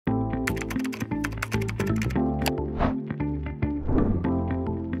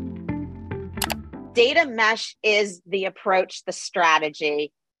Data mesh is the approach, the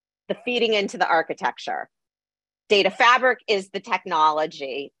strategy, the feeding into the architecture. Data fabric is the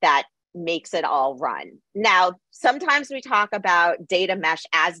technology that makes it all run. Now, sometimes we talk about data mesh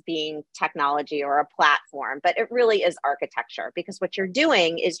as being technology or a platform, but it really is architecture, because what you're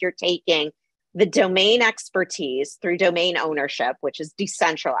doing is you're taking the domain expertise through domain ownership, which is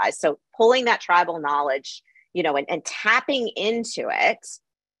decentralized. So pulling that tribal knowledge, and tapping into it.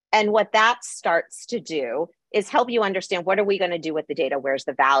 And what that starts to do is help you understand, what are we going to do with the data? Where's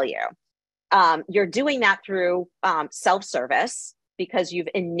the value? You're doing that through self-service, because you've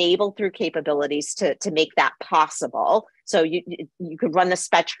enabled through capabilities to make that possible. So you could run the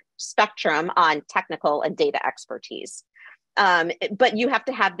spectrum on technical and data expertise. But you have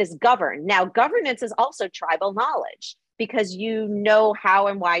to have this govern. Now, governance is also tribal knowledge, because you know how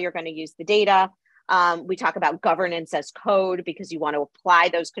and why you're going to use the data. We talk about governance as code, because you want to apply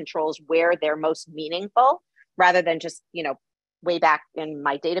those controls where they're most meaningful, rather than just, way back in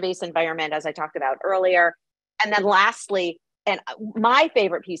my database environment, as I talked about earlier. And then lastly, and my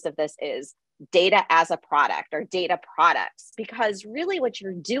favorite piece of this is data as a product, or data products, because really what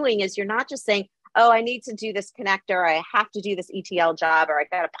you're doing is you're not just saying, oh, I need to do this connector, I have to do this ETL job, or I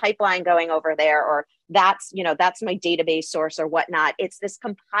got a pipeline going over there, or that's my database source or whatnot. It's this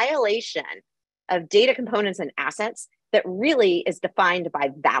compilation of data components and assets that really is defined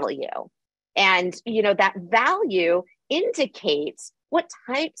by value. And, that value indicates what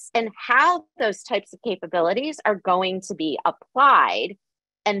types and how those types of capabilities are going to be applied.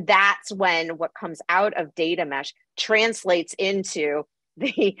 And that's when what comes out of data mesh translates into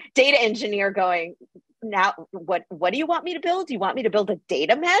the data engineer going, now, what do you want me to build? Do you want me to build a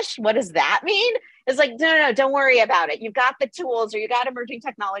data mesh? What does that mean? It's like, no, don't worry about it. You've got the tools, or you got emerging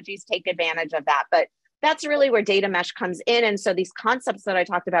technologies, take advantage of that. But that's really where data mesh comes in. And so these concepts that I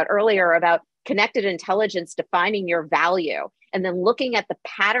talked about earlier about connected intelligence, defining your value, and then looking at the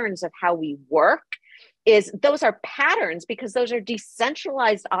patterns of how we work, those are patterns, because those are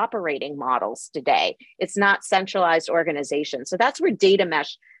decentralized operating models today. It's not centralized organization. So that's where data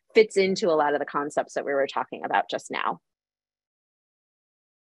mesh fits into a lot of the concepts that we were talking about just now.